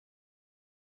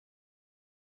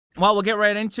Well, we'll get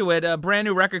right into it. A brand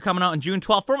new record coming out on June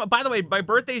 12th. By the way, my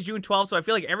birthday is June 12th, so I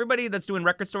feel like everybody that's doing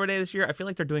Record Store Day this year, I feel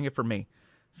like they're doing it for me.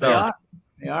 They So, are.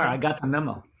 They are. I got the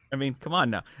memo. I mean, come on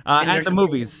now. And At there's the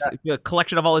movies, a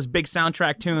collection of all his big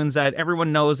soundtrack tunes that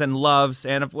everyone knows and loves.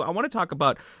 And I want to talk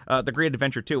about The Great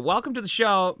Adventure too. Welcome to the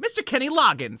show, Mr. Kenny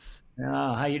Loggins.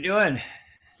 how you doing?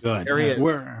 Good. There he is.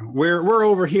 We're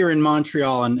over here in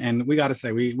Montreal, and we got to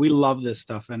say we love this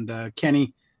stuff. And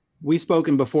Kenny, we've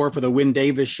spoken before for the Win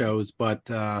Davis shows, but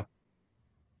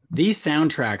these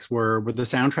soundtracks were the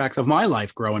soundtracks of my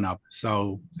life growing up.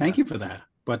 So thank you for that.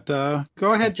 But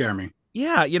go ahead, Jeremy.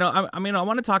 Yeah, I mean, I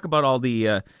want to talk about all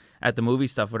the at the movie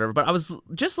stuff, whatever. But I was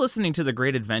just listening to The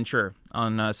Great Adventure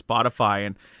on Spotify,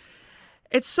 and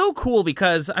it's so cool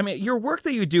because I mean, your work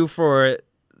that you do for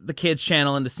the kids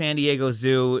channel and the San Diego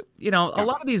Zoo, a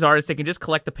lot of these artists, they can just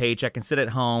collect the paycheck and sit at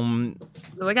home.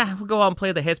 They're like, we'll go out and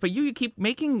play the hits. But you keep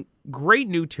making great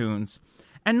new tunes.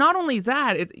 And not only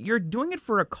that, you're doing it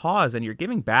for a cause and you're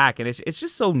giving back. And it's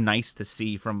just so nice to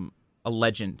see from a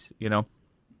legend,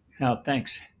 Oh,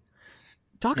 thanks.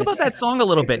 Talk about that song a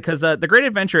little bit, because The Great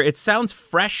Adventure, it sounds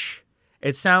fresh.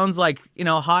 It sounds like,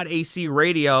 hot AC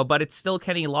radio, but it's still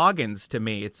Kenny Loggins to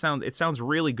me. It sounds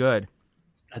really good.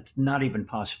 That's not even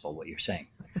possible what you're saying.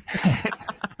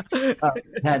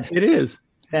 It is.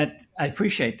 I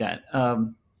appreciate that.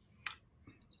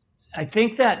 I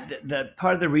think that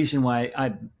part of the reason why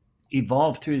I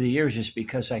evolved through the years is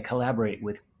because I collaborate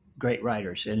with great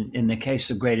writers. And in the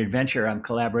case of Great Adventure, I'm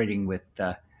collaborating with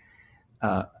a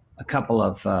couple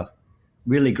of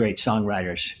really great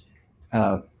songwriters,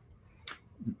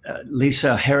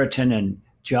 Lisa Harriton and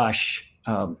Josh.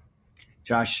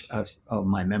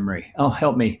 My memory. Oh,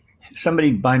 help me!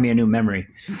 Somebody buy me a new memory.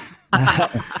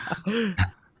 It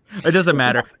doesn't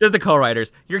matter. They're the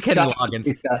co-writers. You're Kenny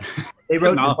Loggins. They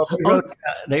wrote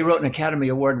an Academy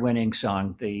Award-winning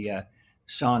song, the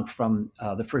song from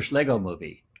the first Lego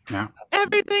movie. Yeah.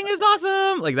 Everything is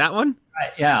awesome, like that one.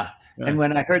 Right, yeah. And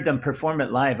when I heard them perform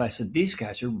it live, I said, "These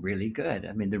guys are really good.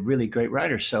 I mean, they're really great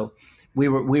writers." So we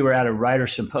were at a writer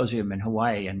symposium in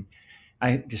Hawaii, and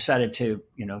I decided to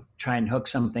try and hook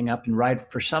something up and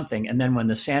write for something. And then when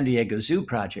the San Diego Zoo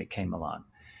project came along,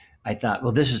 I thought,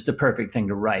 well, this is the perfect thing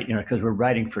to write, because we're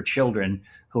writing for children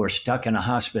who are stuck in a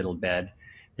hospital bed.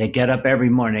 They get up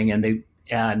every morning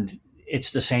and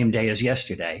it's the same day as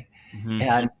yesterday,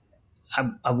 and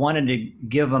I wanted to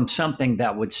give them something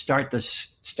that would start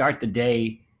the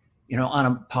day, on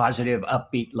a positive,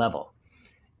 upbeat level.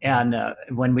 And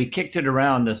when we kicked it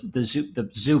around, the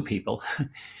zoo people,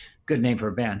 good name for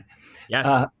a band,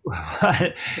 yes,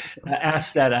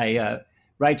 asked that I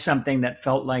write something that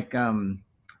felt like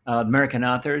American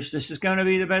Authors. This is going to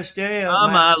be the best day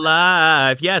of my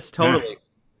life. Yes, totally.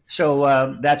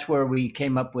 So that's where we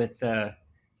came up with,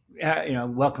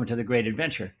 Welcome to the Great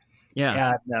Adventure.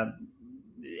 Yeah. And,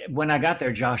 when I got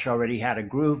there, Josh already had a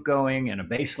groove going and a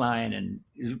bass line, and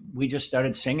we just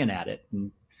started singing at it,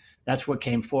 and that's what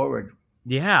came forward.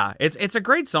 Yeah, it's a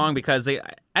great song because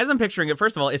as I'm picturing it,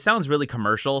 first of all, it sounds really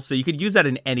commercial, so you could use that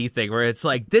in anything where it's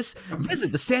like,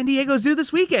 visit the San Diego Zoo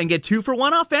this weekend, get 2 for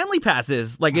 1 off family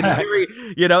passes. Like, it's very,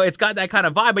 it's got that kind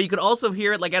of vibe, but you could also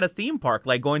hear it like at a theme park,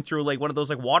 like going through like one of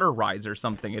those like water rides or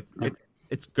something.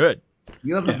 It's good.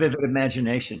 You have a vivid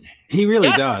imagination. He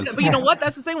really does. But you know what?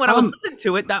 That's the thing. When I was listening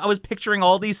to it, I was picturing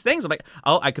all these things. I'm like,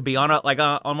 oh, I could be on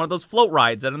on one of those float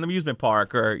rides at an amusement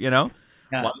park, or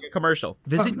watching a commercial.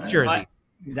 Visit New Jersey.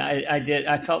 I did.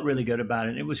 I felt really good about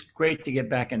it. It was great to get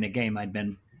back in the game. I'd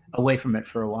been away from it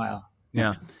for a while.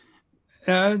 Yeah.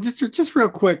 Just real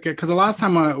quick, because the last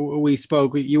time we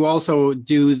spoke, you also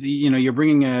do you're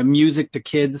bringing music to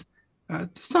kids.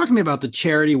 Just talk to me about the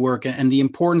charity work and the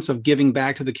importance of giving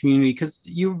back to the community, because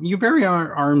you very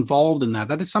are involved in that.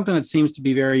 That is something that seems to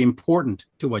be very important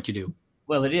to what you do.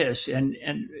 Well, it is, and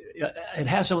it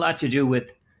has a lot to do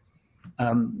with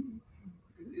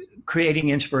creating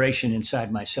inspiration inside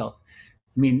myself.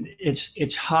 I mean,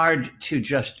 it's hard to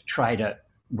just try to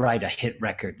write a hit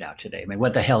record now today. I mean,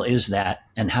 what the hell is that,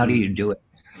 and how do you do it?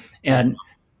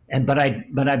 But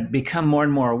I've become more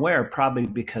and more aware, probably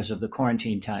because of the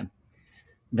quarantine time,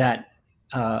 that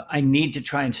I need to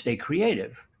try and stay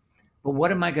creative. But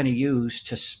what am I going to use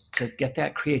to get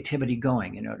that creativity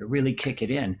going, to really kick it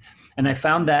in? And I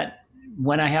found that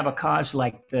when I have a cause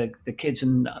like the kids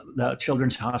in the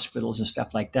children's hospitals and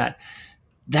stuff like that,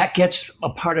 that gets a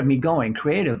part of me going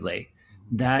creatively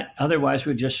that otherwise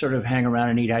would just sort of hang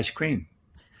around and eat ice cream.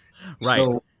 Right.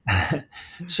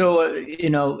 So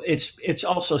it's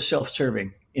also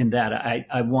self-serving in that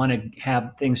I want to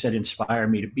have things that inspire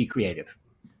me to be creative.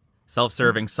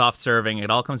 Self-serving, soft-serving, it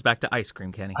all comes back to ice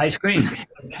cream, Kenny. Ice cream.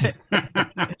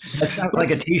 That sounds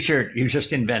like a T-shirt you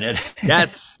just invented.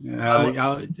 Yes.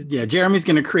 Yeah, Jeremy's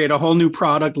going to create a whole new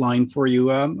product line for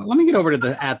you. Let me get over to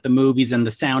the At the Movies and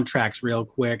the soundtracks real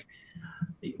quick.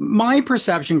 My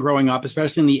perception growing up,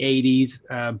 especially in the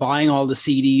 80s, buying all the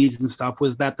CDs and stuff,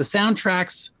 was that the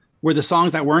soundtracks were the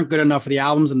songs that weren't good enough for the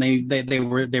albums, and they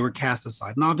were cast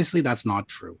aside. And obviously that's not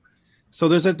true. So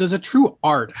there's a true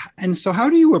art. And so how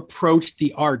do you approach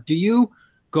the art? Do you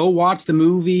go watch the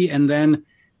movie and then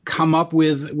come up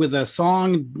with a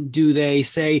song? Do they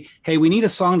say, hey, we need a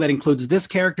song that includes this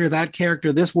character,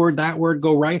 this word, that word,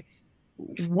 go right?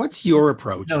 What's your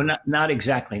approach? No, not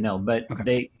exactly. No, but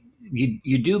okay.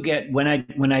 You do get, when I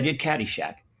did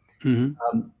Caddyshack,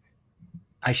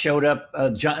 I showed up,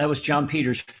 that was John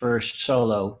Peters' first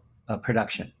solo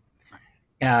production.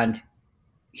 And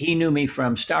he knew me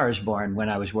from Star is Born when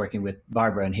I was working with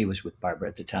Barbara, and he was with Barbara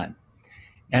at the time.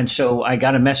 And so I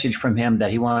got a message from him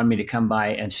that he wanted me to come by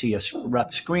and see a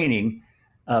rough screening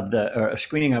of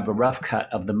a rough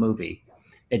cut of the movie.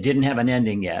 It didn't have an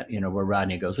ending yet, where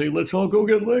Rodney goes, hey, let's all go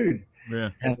get laid.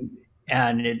 Yeah.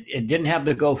 And it didn't have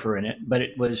the gopher in it, but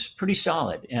it was pretty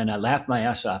solid. And I laughed my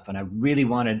ass off, and I really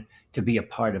wanted to be a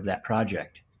part of that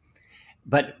project.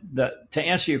 But to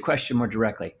answer your question more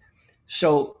directly,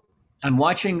 so I'm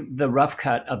watching the rough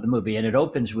cut of the movie, and it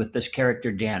opens with this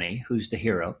character, Danny, who's the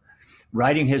hero,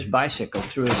 riding his bicycle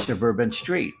through a suburban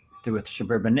street, through a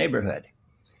suburban neighborhood.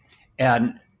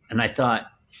 And I thought,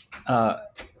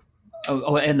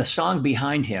 and the song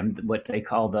behind him, what they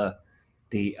call the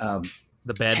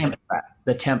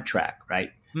temp track, right?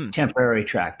 Temporary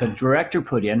track. The director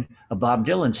put in a Bob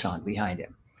Dylan song behind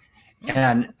him.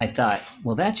 And I thought,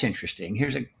 well, that's interesting.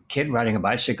 Here's a kid riding a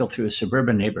bicycle through a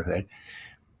suburban neighborhood,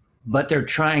 but the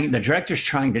director's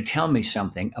trying to tell me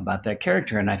something about that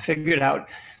character. And I figured out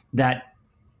that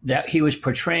he was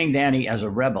portraying Danny as a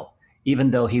rebel,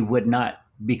 even though he would not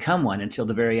become one until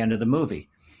the very end of the movie.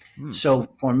 So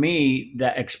for me,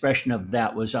 the expression of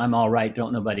that was, I'm all right.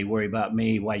 Don't nobody worry about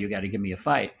me. Why you got to give me a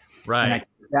fight? Right. And I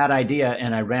took that idea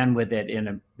and I ran with it in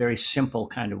a very simple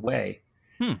kind of way.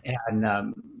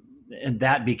 And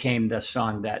that became the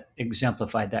song that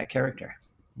exemplified that character.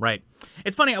 Right.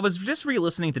 It's funny. I was just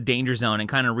re-listening to Danger Zone and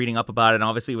kind of reading up about it. And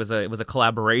obviously, it was a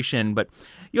collaboration. But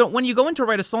when you go in to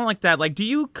write a song like that, like, do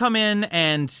you come in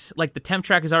and like the temp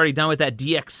track is already done with that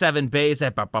DX7 bass,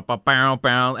 that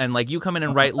bow, and like you come in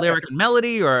and write lyric and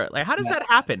melody, or like how does that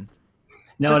happen?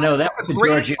 No, that was the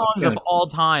greatest songs of all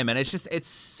time, and it's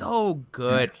so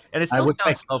good, and it still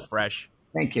sounds so fresh.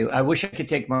 Thank you. I wish I could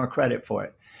take more credit for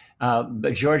it.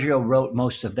 But Giorgio wrote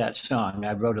most of that song.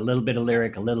 I wrote a little bit of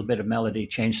lyric, a little bit of melody,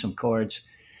 changed some chords,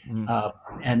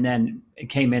 and then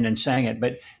came in and sang it.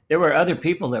 But there were other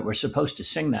people that were supposed to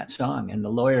sing that song, and the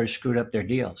lawyers screwed up their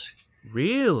deals.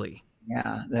 Really?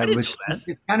 Yeah, it's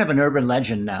kind of an urban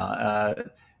legend now.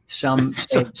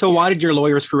 So why did your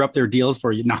lawyers screw up their deals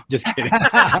for you? No, just kidding.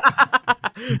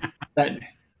 That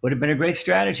would have been a great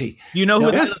strategy. You know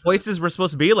who the voices were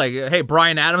supposed to be? Like, hey,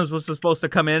 Bryan Adams was supposed to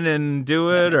come in and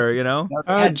do it, or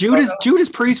Judas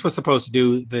Priest was supposed to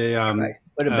do the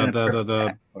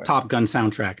Top Gun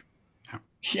soundtrack.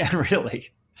 Yeah,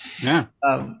 really. Yeah.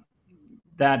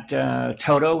 That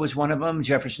Toto was one of them.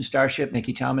 Jefferson Starship,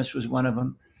 Mickey Thomas was one of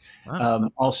them. Wow.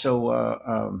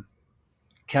 Also,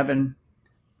 Kevin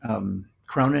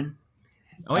Cronin.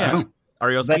 Oh yeah,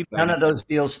 REO Speedwagon. None of those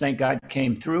deals, thank God,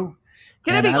 came through.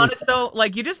 Can I be honest though?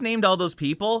 Like, you just named all those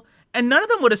people, and none of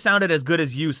them would have sounded as good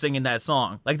as you singing that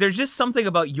song. Like, there's just something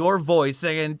about your voice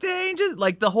singing "Danger,"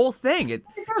 like the whole thing. It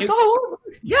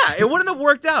wouldn't have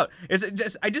worked out.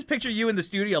 I just picture you in the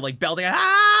studio, like belting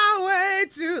 "Highway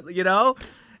to,"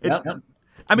 Yep.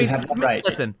 I mean,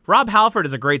 listen, Rob Halford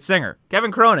is a great singer.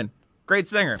 Kevin Cronin, great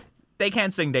singer. They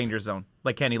can't sing Danger Zone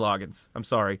like Kenny Loggins. I'm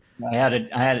sorry.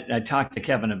 I talked to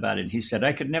Kevin about it. He said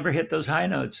I could never hit those high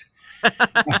notes.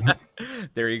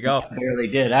 There you go. I barely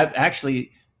did. I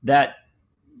actually that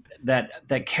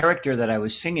character that I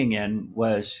was singing in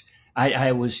was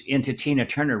I was into Tina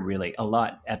Turner really a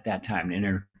lot at that time in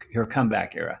her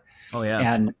comeback era. Oh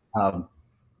yeah.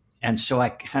 And so I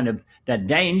kind of, that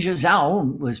Danger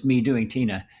Zone was me doing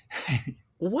Tina.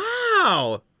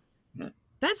 Wow,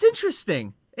 that's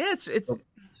interesting. Yeah, it's.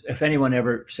 If anyone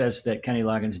ever says that Kenny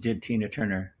Loggins did Tina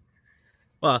Turner.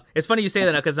 Well, it's funny you say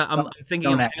that now because I'm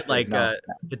thinking of like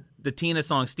the Tina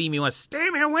song "Steamy West,"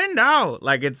 "Steamy Window."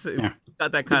 Like it's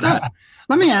got that kind of.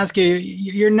 Let me ask you: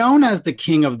 you're known as the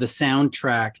king of the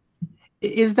soundtrack.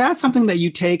 Is that something that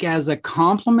you take as a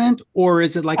compliment, or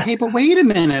is it like, hey, but wait a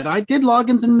minute, I did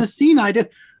Loggins and Messina.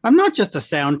 I'm not just a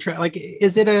soundtrack. Like,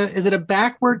 is it a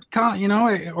backward,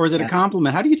 or is it a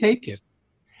compliment? How do you take it?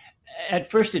 at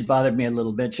first it bothered me a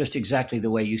little bit, just exactly the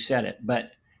way you said it.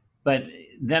 But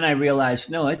then I realized,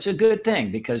 no, it's a good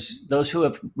thing, because those who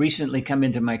have recently come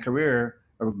into my career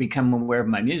or become aware of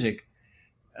my music,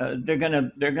 they're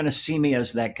gonna see me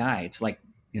as that guy. It's like,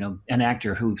 an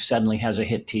actor who suddenly has a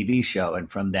hit TV show, and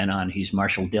from then on he's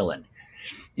Marshall Dillon.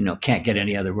 Can't get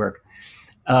any other work.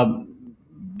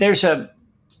 There's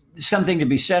something to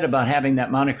be said about having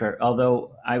that moniker.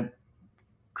 Although I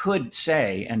could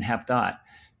say and have thought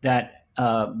that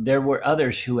there were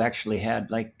others who actually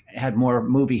had more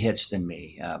movie hits than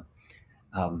me.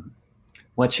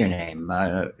 What's your name?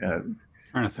 Trying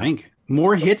to think.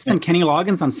 More hits than Kenny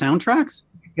Loggins on soundtracks?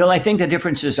 I think the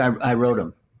difference is I wrote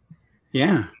them.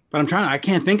 Yeah, but I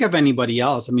can't think of anybody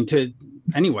else. I mean,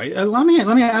 anyway, let me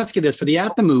ask you this: for the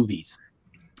At the Movies,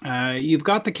 you've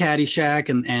got the Caddyshack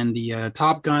and the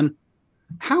Top Gun.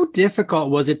 How difficult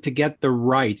was it to get the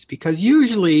rights? Because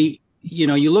usually,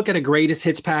 you look at a greatest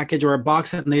hits package or a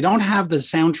box set and they don't have the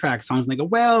soundtrack songs. And they go,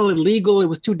 well, illegal, it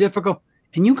was too difficult.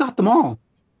 And you got them all.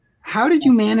 How did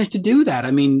you manage to do that?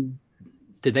 I mean,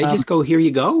 did they just go, here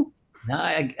you go? No,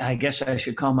 I guess I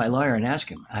should call my lawyer and ask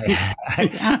him.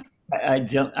 I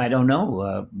don't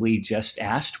know. We just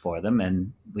asked for them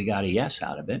and we got a yes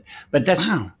out of it. But that's,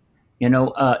 wow.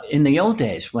 In the old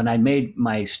days when I made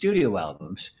my studio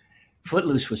albums,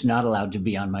 Footloose was not allowed to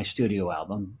be on my studio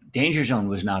album. Danger Zone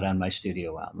was not on my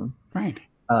studio album. Right.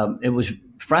 It was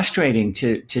frustrating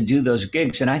to do those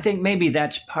gigs. And I think maybe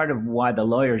that's part of why the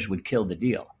lawyers would kill the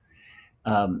deal.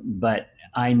 But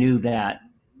I knew that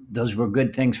those were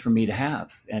good things for me to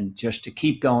have and just to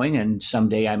keep going. And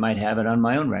someday I might have it on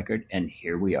my own record. And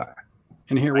here we are.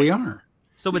 We are.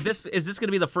 So is this going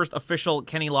to be the first official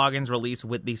Kenny Loggins release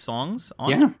with these songs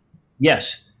on? Yeah.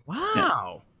 Yes.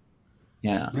 Wow.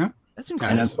 Yeah. That's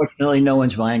incredible. And unfortunately, no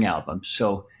one's buying albums.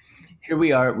 So here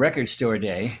we are at Record Store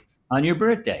Day on your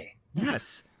birthday.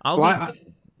 Yes. I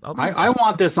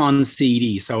want this on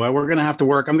CD, so we're going to have to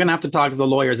work. I'm going to have to talk to the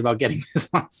lawyers about getting this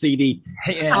on CD.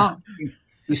 Yeah.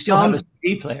 You still have a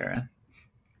CD player,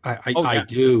 huh? I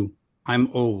do. I'm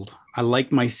old. I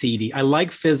like my CD. I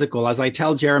like physical. As I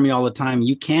tell Jeremy all the time,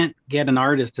 you can't get an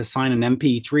artist to sign an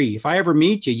MP3. If I ever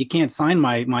meet you, you can't sign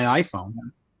my iPhone.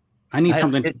 I need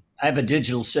something. I have a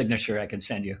digital signature I can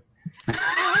send you.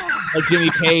 Like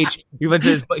Jimmy Page, he was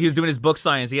doing his book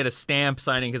signings. He had a stamp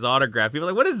signing his autograph. People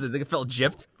were like, "What is this?" They felt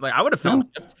gypped. Like I would have felt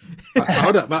gypped.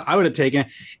 I would have taken it.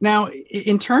 Now,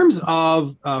 in terms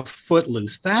of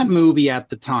Footloose, that movie at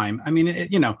the time, I mean,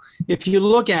 if you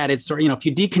look at it, if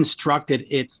you deconstruct it,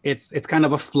 it's kind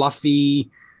of a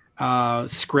fluffy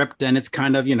script, and it's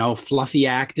kind of fluffy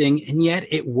acting, and yet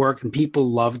it worked and people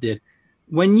loved it.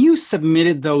 When you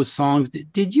submitted those songs,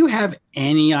 did you have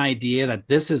any idea that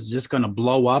this is just going to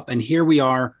blow up? And here we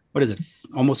are, what is it,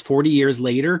 almost 40 years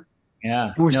later?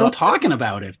 Yeah. And we're still talking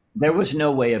about it. There was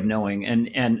no way of knowing.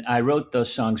 And I wrote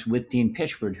those songs with Dean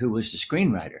Pitchford, who was the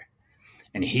screenwriter.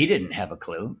 And he didn't have a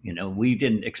clue. We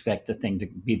didn't expect the thing to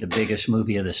be the biggest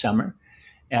movie of the summer.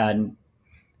 And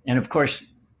of course,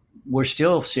 we're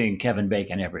still seeing Kevin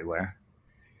Bacon everywhere.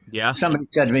 Yeah. Somebody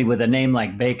said to me, with a name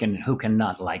like Bacon, who can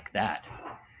not like that?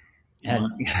 And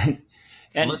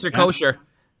unless you're kosher.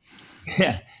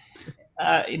 Yeah.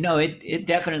 It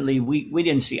definitely, we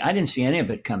didn't see, I didn't see any of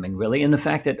it coming, really. And the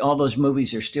fact that all those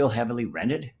movies are still heavily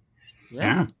rented.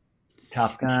 Yeah.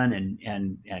 Top Gun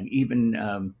and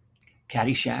even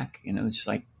Caddyshack, it's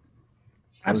like.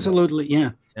 Absolutely.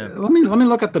 Yeah. Let me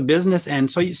look at the business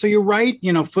end. So you write,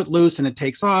 Footloose and it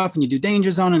takes off, and you do Danger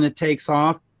Zone and it takes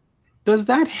off. Does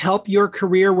that help your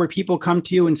career where people come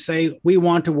to you and say, we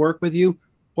want to work with you?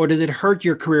 Or does it hurt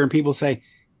your career and people say,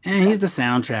 he's the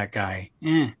soundtrack guy?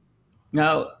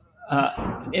 No,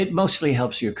 it mostly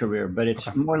helps your career, but it's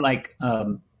more like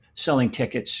selling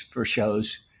tickets for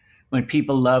shows. When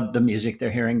people love the music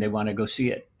they're hearing, they want to go see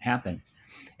it happen.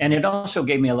 And it also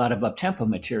gave me a lot of up-tempo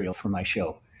material for my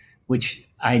show, which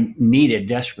I needed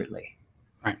desperately.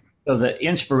 Right. So the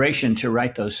inspiration to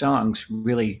write those songs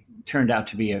really turned out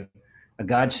to be a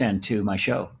godsend to my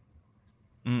show.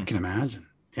 I can imagine.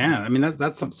 Yeah, I mean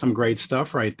that's some great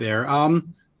stuff right there.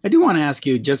 I do want to ask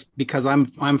you, just because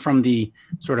I'm from the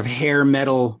sort of hair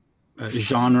metal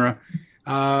genre.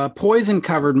 Poison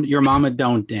covered "Your Mama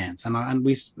Don't Dance," and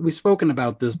we've spoken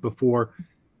about this before.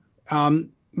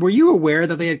 Were you aware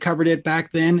that they had covered it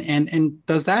back then? And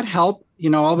does that help?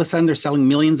 All of a sudden they're selling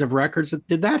millions of records.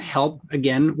 Did that help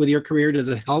again with your career? Does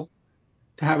it help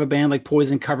to have a band like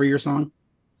Poison cover your song?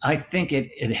 I think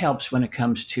it helps when it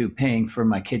comes to paying for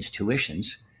my kids'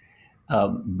 tuitions,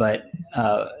 but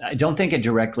I don't think it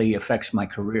directly affects my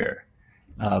career.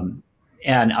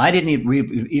 And I didn't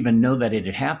even know that it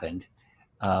had happened.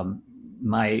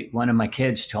 one of my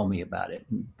kids told me about it.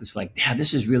 It was like, yeah,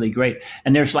 this is really great.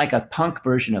 And there's like a punk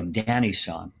version of Danny's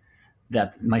song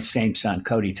that my same son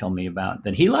Cody told me about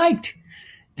that he liked.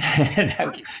 And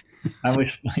I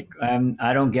was like,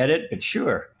 I don't get it, but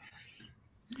sure.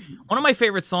 One of my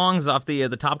favorite songs off the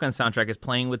Top Gun soundtrack is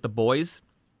 "Playing with the Boys."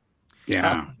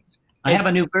 Yeah, I have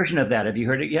a new version of that. Have you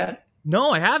heard it yet?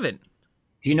 No, I haven't.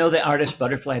 Do you know the artist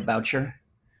Butterfly Boucher?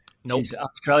 Nope. She's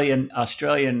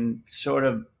Australian sort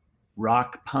of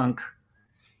rock punk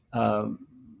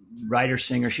writer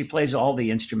singer. She plays all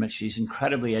the instruments. She's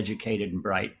incredibly educated and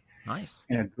bright. Nice.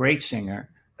 And a great singer,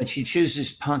 but she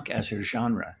chooses punk as her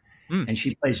genre, and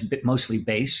she plays mostly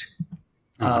bass.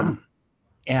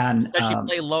 And does she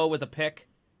play low with a pick?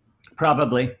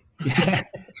 Probably.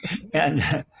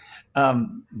 And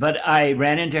but I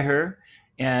ran into her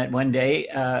and one day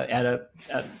at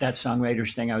that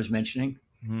songwriters thing I was mentioning,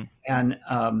 and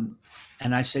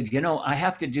I said,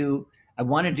 I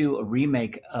want to do a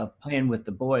remake of Playing with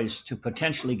the Boys to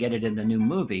potentially get it in the new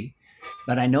movie.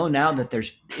 But I know now that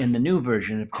there's, in the new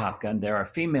version of Top Gun, there are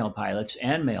female pilots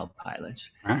and male pilots.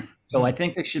 Right. So I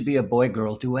think there should be a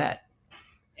boy-girl duet.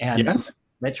 And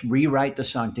let's rewrite the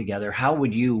song together. How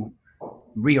would you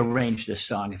rearrange this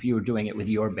song if you were doing it with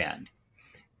your band?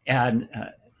 And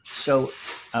so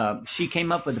she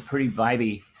came up with a pretty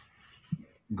vibey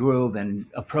groove and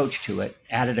approach to it,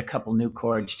 added a couple new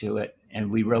chords to it,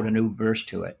 and we wrote a new verse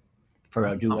to it for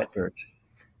a duet verse.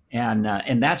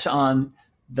 And that's on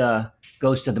the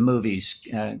Goes to the Movies,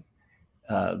 the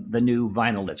new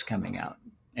vinyl that's coming out.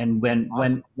 And when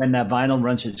that vinyl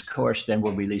runs its course, then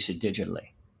we'll release it digitally.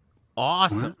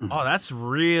 Awesome. Oh, that's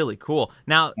really cool.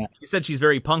 Now, you said she's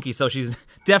very punky, so she's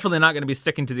definitely not going to be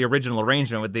sticking to the original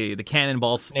arrangement with the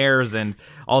cannonball snares and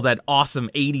all that awesome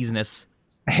 80s-ness.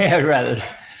 Yeah, rather.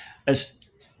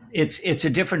 It's a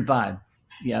different vibe.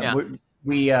 Yeah.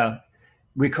 We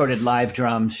recorded live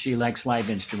drums. She likes live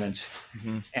instruments.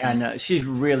 And she's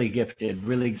really gifted,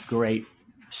 really great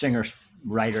singer,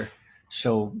 writer.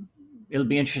 So it'll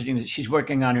be interesting. She's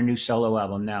working on her new solo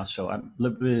album now, so I'm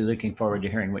really looking forward to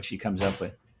hearing what she comes up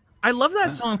with. I love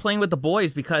that song, Playing with the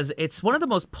Boys, because it's one of the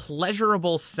most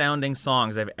pleasurable sounding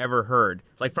songs I've ever heard.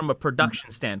 Like from a production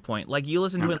standpoint, like you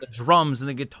listen to it, the drums and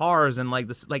the guitars and like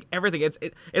this, like everything.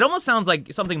 It almost sounds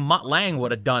like something Mutt Lange would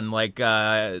have done, like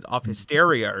off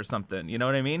Hysteria or something. You know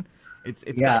what I mean? It's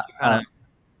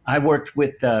I worked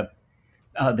with the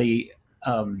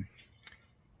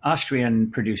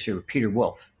Austrian producer Peter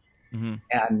Wolf.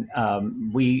 And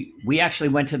we actually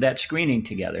went to that screening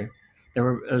together.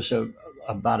 There was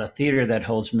about a theater that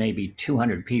holds maybe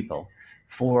 200 people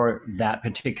for that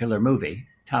particular movie,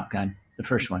 Top Gun, the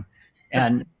first one.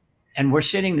 And we're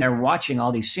sitting there watching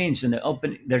all these scenes, and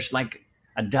there's like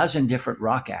a dozen different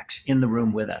rock acts in the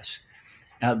room with us.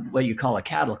 What you call a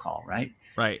cattle call, right?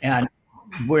 Right. And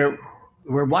we're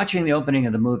watching the opening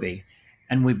of the movie,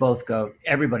 and we both go,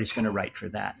 everybody's going to write for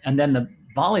that. And then the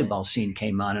volleyball scene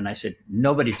came on, and I said,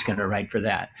 nobody's going to write for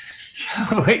that.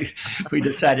 So we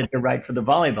decided to write for the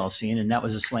volleyball scene, and that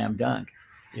was a slam dunk.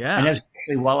 Yeah. And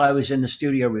actually, while I was in the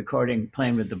studio recording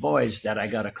Playing with the Boys, that I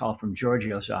got a call from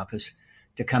Giorgio's office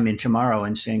to come in tomorrow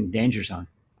and sing Danger Zone.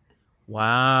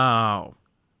 Wow.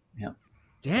 Yeah.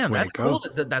 Damn, that's cool.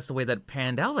 That's the way that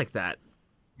panned out like that.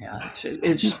 Yeah,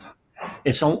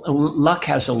 luck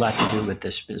has a lot to do with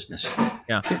this business.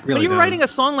 Yeah, really. When you're writing a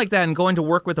song like that and going to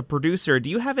work with a producer, do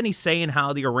you have any say in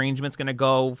how the arrangement's going to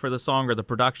go for the song, or the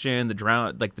production, the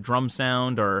drum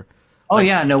sound, or? Oh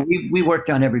yeah, no, we worked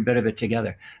on every bit of it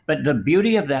together. But the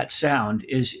beauty of that sound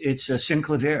is it's a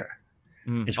synclavier.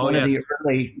 It's one of the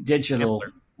early digital,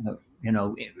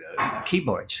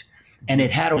 keyboards, and it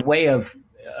had a way of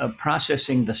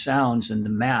processing the sounds and the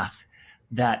math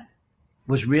that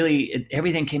was really,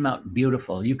 everything came out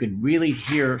beautiful. You could really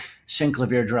hear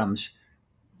synclavier drums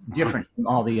different from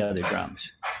all the other drums.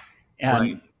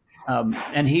 And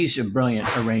and he's a brilliant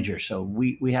arranger, so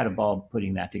we had a ball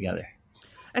putting that together.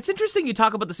 It's interesting you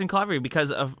talk about the synclavier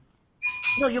because of,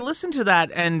 you listen to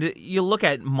that and you look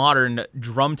at modern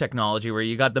drum technology where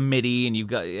you got the MIDI and you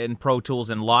got in Pro Tools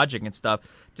and Logic and stuff.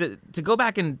 To go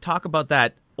back and talk about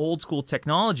that old school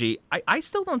technology, I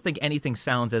still don't think anything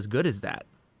sounds as good as that.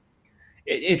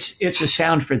 It's a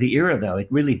sound for the era, though. It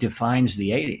really defines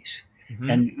the 80s.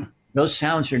 And those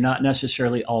sounds are not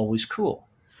necessarily always cool.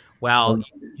 Well,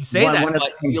 you say that,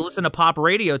 but you listen to pop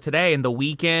radio today and The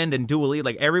Weeknd and Dua Lipa,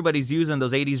 like everybody's using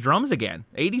those 80s drums again.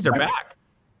 80s are back.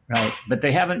 Right, but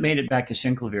they haven't made it back to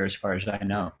synclavier as far as I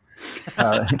know.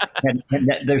 And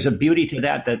there's a beauty to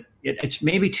that it's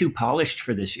maybe too polished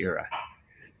for this era.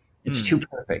 It's too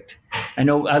perfect. I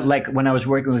know, like when I was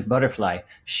working with Butterfly,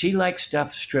 she likes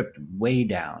stuff stripped way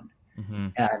down.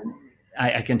 And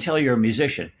I can tell you're a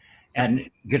musician. And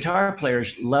guitar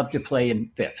players love to play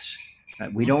in fifths.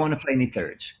 We don't want to play any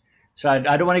thirds. So I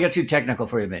don't want to get too technical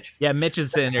for you, Mitch. Yeah, Mitch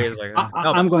is sitting there. He's like,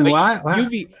 I'm going,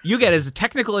 what? You get as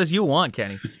technical as you want,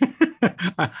 Kenny.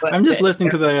 I'm just listening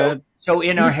to the. So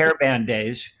in our hair band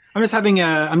days, I'm just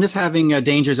having a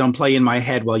Danger Zone play in my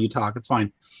head while you talk. It's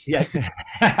fine.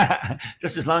 Yeah,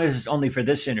 just as long as it's only for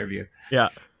this interview. Yeah.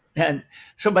 And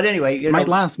so, but anyway, might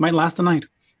last the night.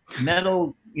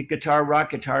 Metal guitar,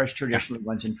 rock guitar is traditionally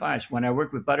ones and fives. When I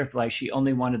worked with Butterfly, she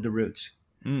only wanted the roots,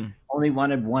 only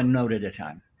wanted one note at a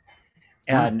time.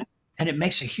 And it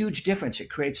makes a huge difference. It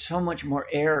creates so much more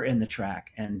air in the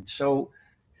track and so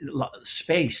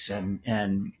space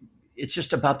and it's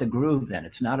just about the groove then.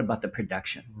 It's not about the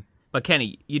production. But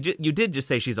Kenny, you did just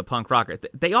say she's a punk rocker.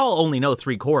 They all only know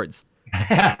 3 chords.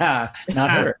 Not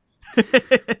her.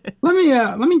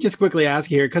 Let me just quickly ask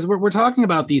you here, because we're talking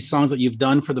about these songs that you've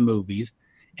done for the movies.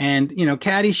 And,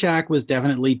 Caddyshack was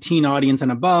definitely teen audience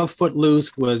and above.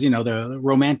 Footloose was, the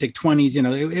romantic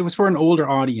 20s. It was for an older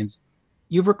audience.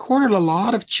 You've recorded a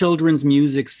lot of children's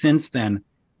music since then.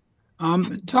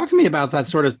 Talk to me about that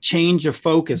sort of change of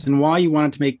focus and why you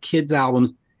wanted to make kids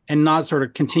albums and not sort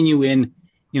of continue in,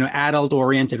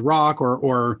 adult-oriented rock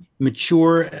or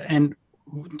mature. And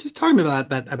just talk to me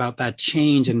about that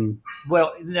change. And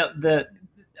well,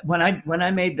 when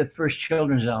I made the first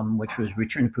children's album, which was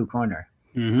Return to Pooh Corner,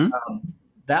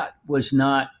 that was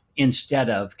not instead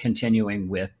of continuing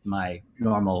with my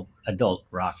normal adult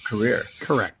rock career.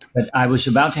 Correct. But I was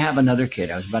about to have another kid.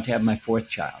 I was about to have my 4th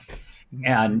child.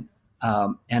 And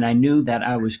I knew that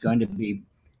I was going to be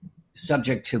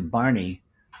subject to Barney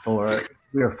for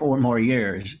 3 or 4 more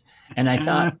years. And I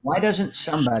thought, why doesn't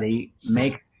somebody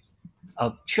make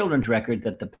a children's record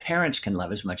that the parents can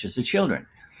love as much as the children?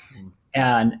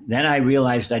 And then I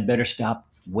realized I'd better stop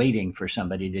waiting for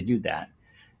somebody to do that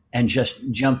and just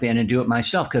jump in and do it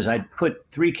myself, because I'd put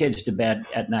 3 kids to bed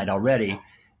at night already.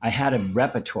 I had a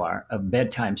repertoire of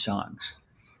bedtime songs.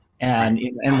 And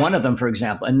one of them, for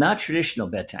example, and not traditional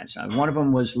bedtime songs, one of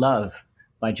them was Love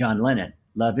by John Lennon.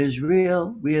 Love is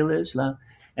real, real is love.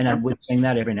 And I would sing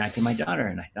that every night to my daughter.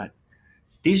 And I thought,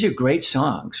 these are great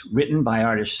songs written by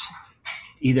artists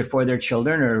either for their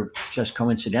children or just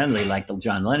coincidentally, like the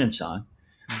John Lennon song,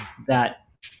 that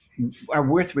are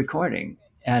worth recording.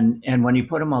 And when you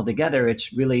put them all together,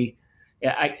 it's really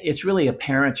a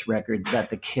parent's record that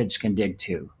the kids can dig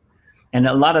too. And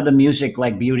a lot of the music,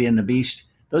 like Beauty and the Beast,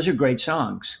 those are great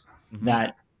songs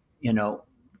that,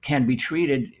 can be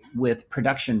treated with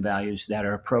production values that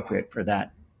are appropriate for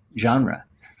that genre.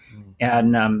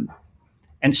 And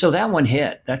so that one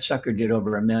hit. That sucker did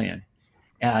over 1 million.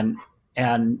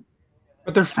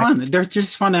 But they're fun. They're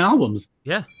just fun albums.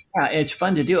 Yeah. Yeah, it's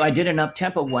fun to do. I did an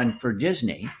up-tempo one for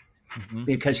Disney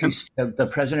because the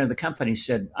president of the company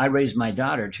said, I raised my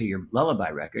daughter to your Lullaby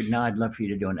record. Now I'd love for you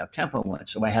to do an up-tempo one.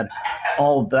 So I had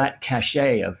all that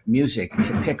cachet of music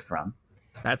to pick from.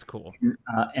 That's cool.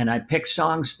 And I picked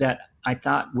songs that I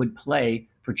thought would play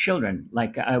for children.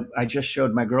 Like I just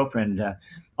showed my girlfriend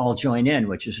All Join In,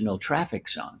 which is an old Traffic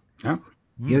song. Oh.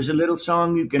 Here's a little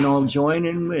song you can all join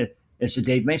in with. It's a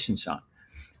Dave Mason song.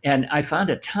 And I found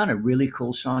a ton of really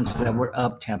cool songs that were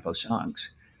up-tempo songs.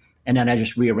 And then I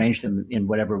just rearranged them in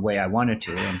whatever way I wanted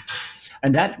to.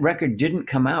 And that record didn't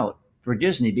come out for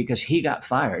Disney because he got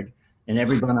fired and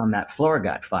everyone on that floor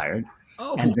got fired.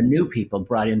 Oh. And the new people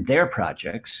brought in their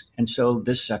projects. And so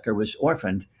this sucker was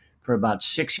orphaned for about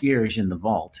 6 years in the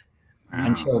vault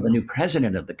until the new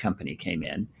president of the company came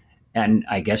in. And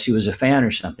I guess he was a fan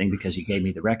or something because he gave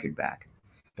me the record back.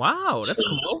 Wow, that's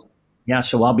cool. Yeah,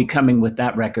 so I'll be coming with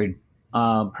that record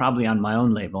probably on my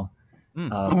own label.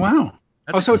 Oh, wow.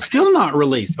 So it's still not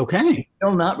released. Okay.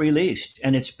 Still not released.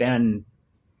 And it's been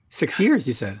 6 years,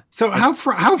 you said. So how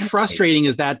frustrating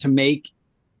is that to make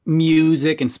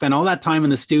music and spend all that time in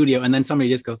the studio and then somebody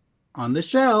just goes, on the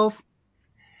shelf?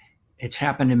 It's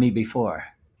happened to me before.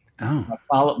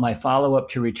 Oh. My follow-up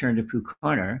to Return to Pooh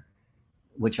Corner,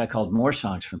 which I called More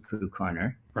Songs from Pooh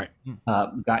Corner, right,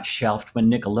 got shelved when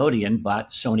Nickelodeon bought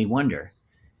Sony Wonder.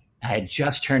 I had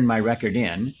just turned my record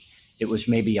in. It was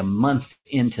maybe a month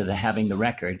into having the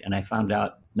record, and I found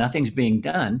out nothing's being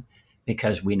done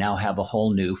because we now have a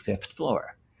whole new 5th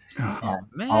floor. Oh,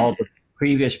 man. All the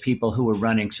previous people who were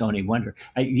running Sony Wonder.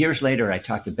 Years later, I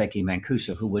talked to Becky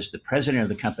Mancuso, who was the president of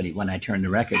the company when I turned the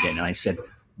record in, and I said,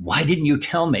 why didn't you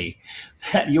tell me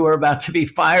that you were about to be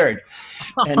fired?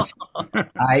 And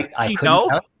I couldn't tell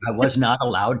you. I was not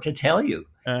allowed to tell you.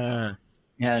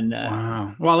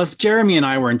 Wow. Well, if Jeremy and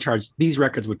I were in charge, these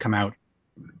records would come out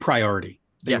priority.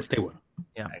 They would.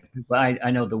 Yeah. But I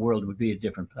know the world would be a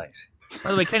different place.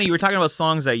 By the way, Kenny, you were talking about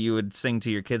songs that you would sing to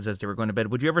your kids as they were going to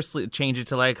bed. Would you ever change it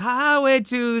to like "Highway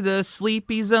to the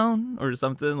Sleepy Zone" or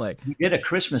something like? We did a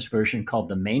Christmas version called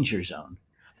 "The Manger Zone."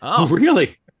 Oh,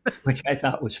 really? Which I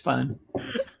thought was fun.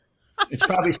 It's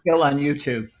probably still on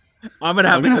YouTube. I'm gonna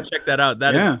have to go check that out.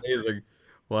 That is amazing.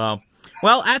 Wow.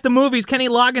 Well, at the movies, Kenny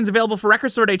Loggins available for Record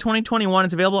Store Day 2021.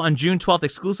 It's available on June 12th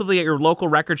exclusively at your local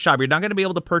record shop. You're not going to be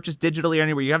able to purchase digitally or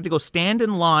anywhere. You have to go stand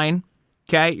in line.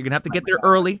 Okay, you're gonna have to get there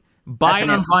early. Buy it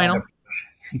on vinyl.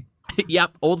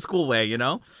 Yep, old school way, you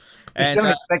know. And don't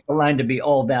expect the line to be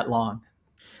all that long.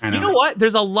 You know what?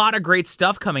 There's a lot of great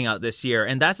stuff coming out this year,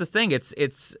 and that's the thing.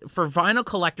 It's for vinyl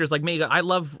collectors like me. I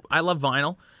love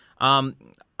vinyl.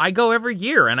 I go every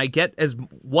year and I get as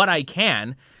what I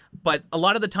can, but a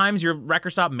lot of the times your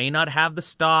record shop may not have the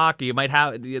stock. You might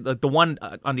have the one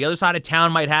on the other side of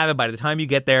town might have it. By the time you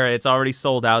get there, it's already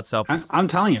sold out. So I'm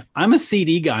telling you, I'm a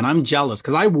CD guy and I'm jealous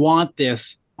because I want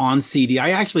this on CD. I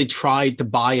actually tried to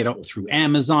buy it through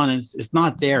Amazon and it's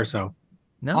not there. So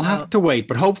I'll have to wait,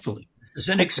 but hopefully. It's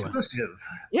an exclusive.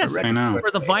 Yes, I know.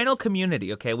 For the vinyl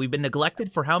community. Okay, we've been neglected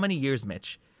for how many years,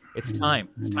 Mitch? It's time.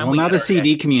 Well, now the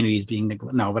CD community is being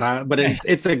neglected. No, but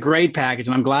it's a great package,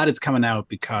 and I'm glad it's coming out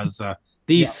because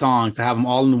these songs, to have them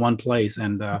all in one place,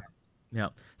 and yeah.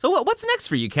 So what's next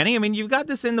for you, Kenny? I mean, you've got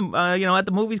this in the at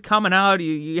the movies coming out.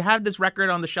 You have this record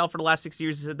on the shelf for the last 6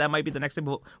 years. You said that might be the next thing.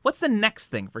 But what's the next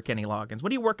thing for Kenny Loggins?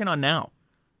 What are you working on now?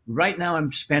 Right now,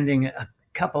 I'm spending a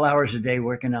couple hours a day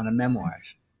working on the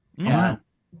memoirs. And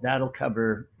that'll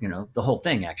cover, the whole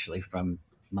thing actually, from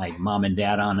my mom and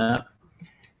dad on up.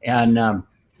 And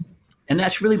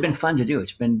that's really been fun to do.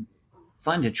 It's been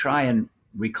fun to try and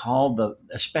recall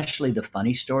especially the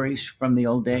funny stories from the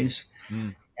old days.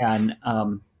 And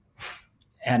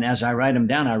as I write them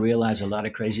down, I realize a lot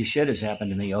of crazy shit has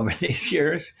happened to me over these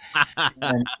years.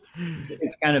 And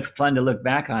it's kind of fun to look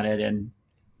back on it and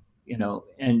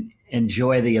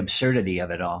enjoy the absurdity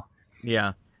of it all.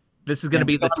 Yeah. This is going to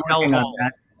be the tell-all.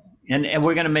 And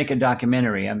we're going to make a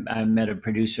documentary. I met a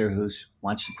producer who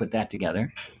wants to put that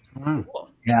together. Wow.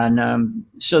 And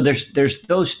so there's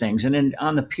those things. And then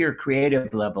on the pure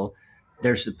creative level,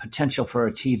 there's the potential for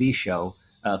a TV show,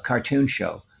 a cartoon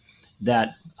show,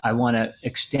 that I want to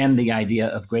extend the idea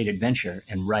of Great Adventure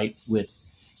and write with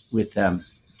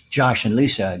Josh and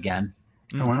Lisa again.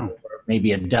 Oh, wow.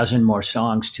 Maybe a dozen more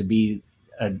songs to be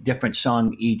a different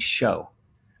song each show.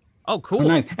 Oh, cool. Oh,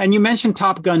 nice. And you mentioned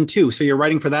Top Gun too, so you're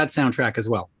writing for that soundtrack as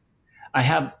well.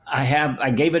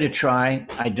 I gave it a try.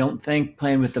 I don't think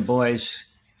Playing with the Boys,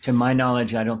 to my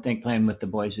knowledge, I don't think Playing with the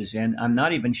Boys is in. I'm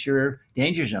not even sure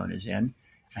Danger Zone is in.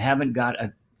 I haven't got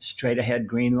a straight ahead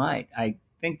green light. I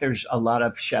think there's a lot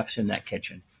of chefs in that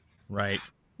kitchen. Right.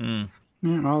 Yeah,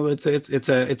 well,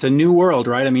 it's a new world,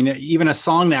 right? I mean, even a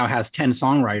song now has 10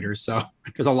 songwriters, so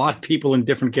there's a lot of people in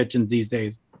different kitchens these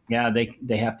days. Yeah,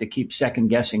 they have to keep second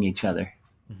guessing each other.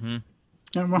 Mm-hmm.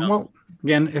 Yeah, well,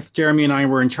 again, if Jeremy and I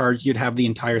were in charge, you'd have the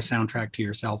entire soundtrack to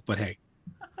yourself. But hey,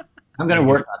 I'm going to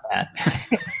work on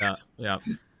that. Yeah.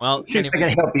 Well, see if I can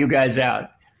help you guys out.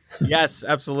 Yes,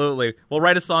 absolutely. We'll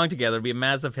write a song together. It'll be a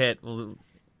massive hit.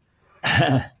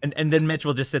 And then Mitch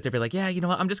will just sit there and be like, yeah, you know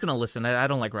what? I'm just going to listen. I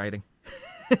don't like writing.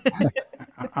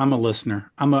 I'm a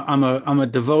listener. I'm a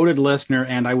devoted listener,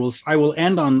 and I will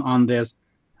end on this.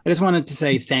 I just wanted to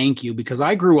say thank you because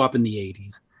I grew up in the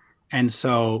 80s. And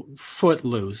so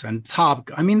Footloose and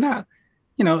I mean, that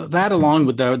along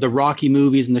with the Rocky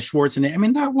movies and the Schwarzenegger, I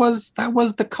mean, that was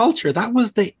the culture. That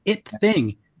was the it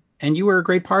thing. And you were a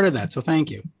great part of that. So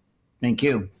thank you. Thank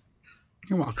you.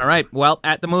 You're welcome. All right. Well,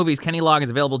 at the movies, Kenny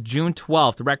Loggins available June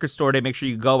 12th, the Record Store Day. Make sure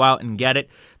you go out and get it.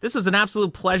 This was an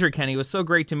absolute pleasure, Kenny. It was so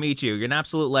great to meet you. You're an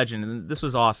absolute legend. And this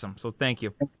was awesome. So thank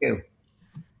you. Thank you.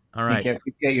 All right.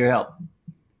 Appreciate your help.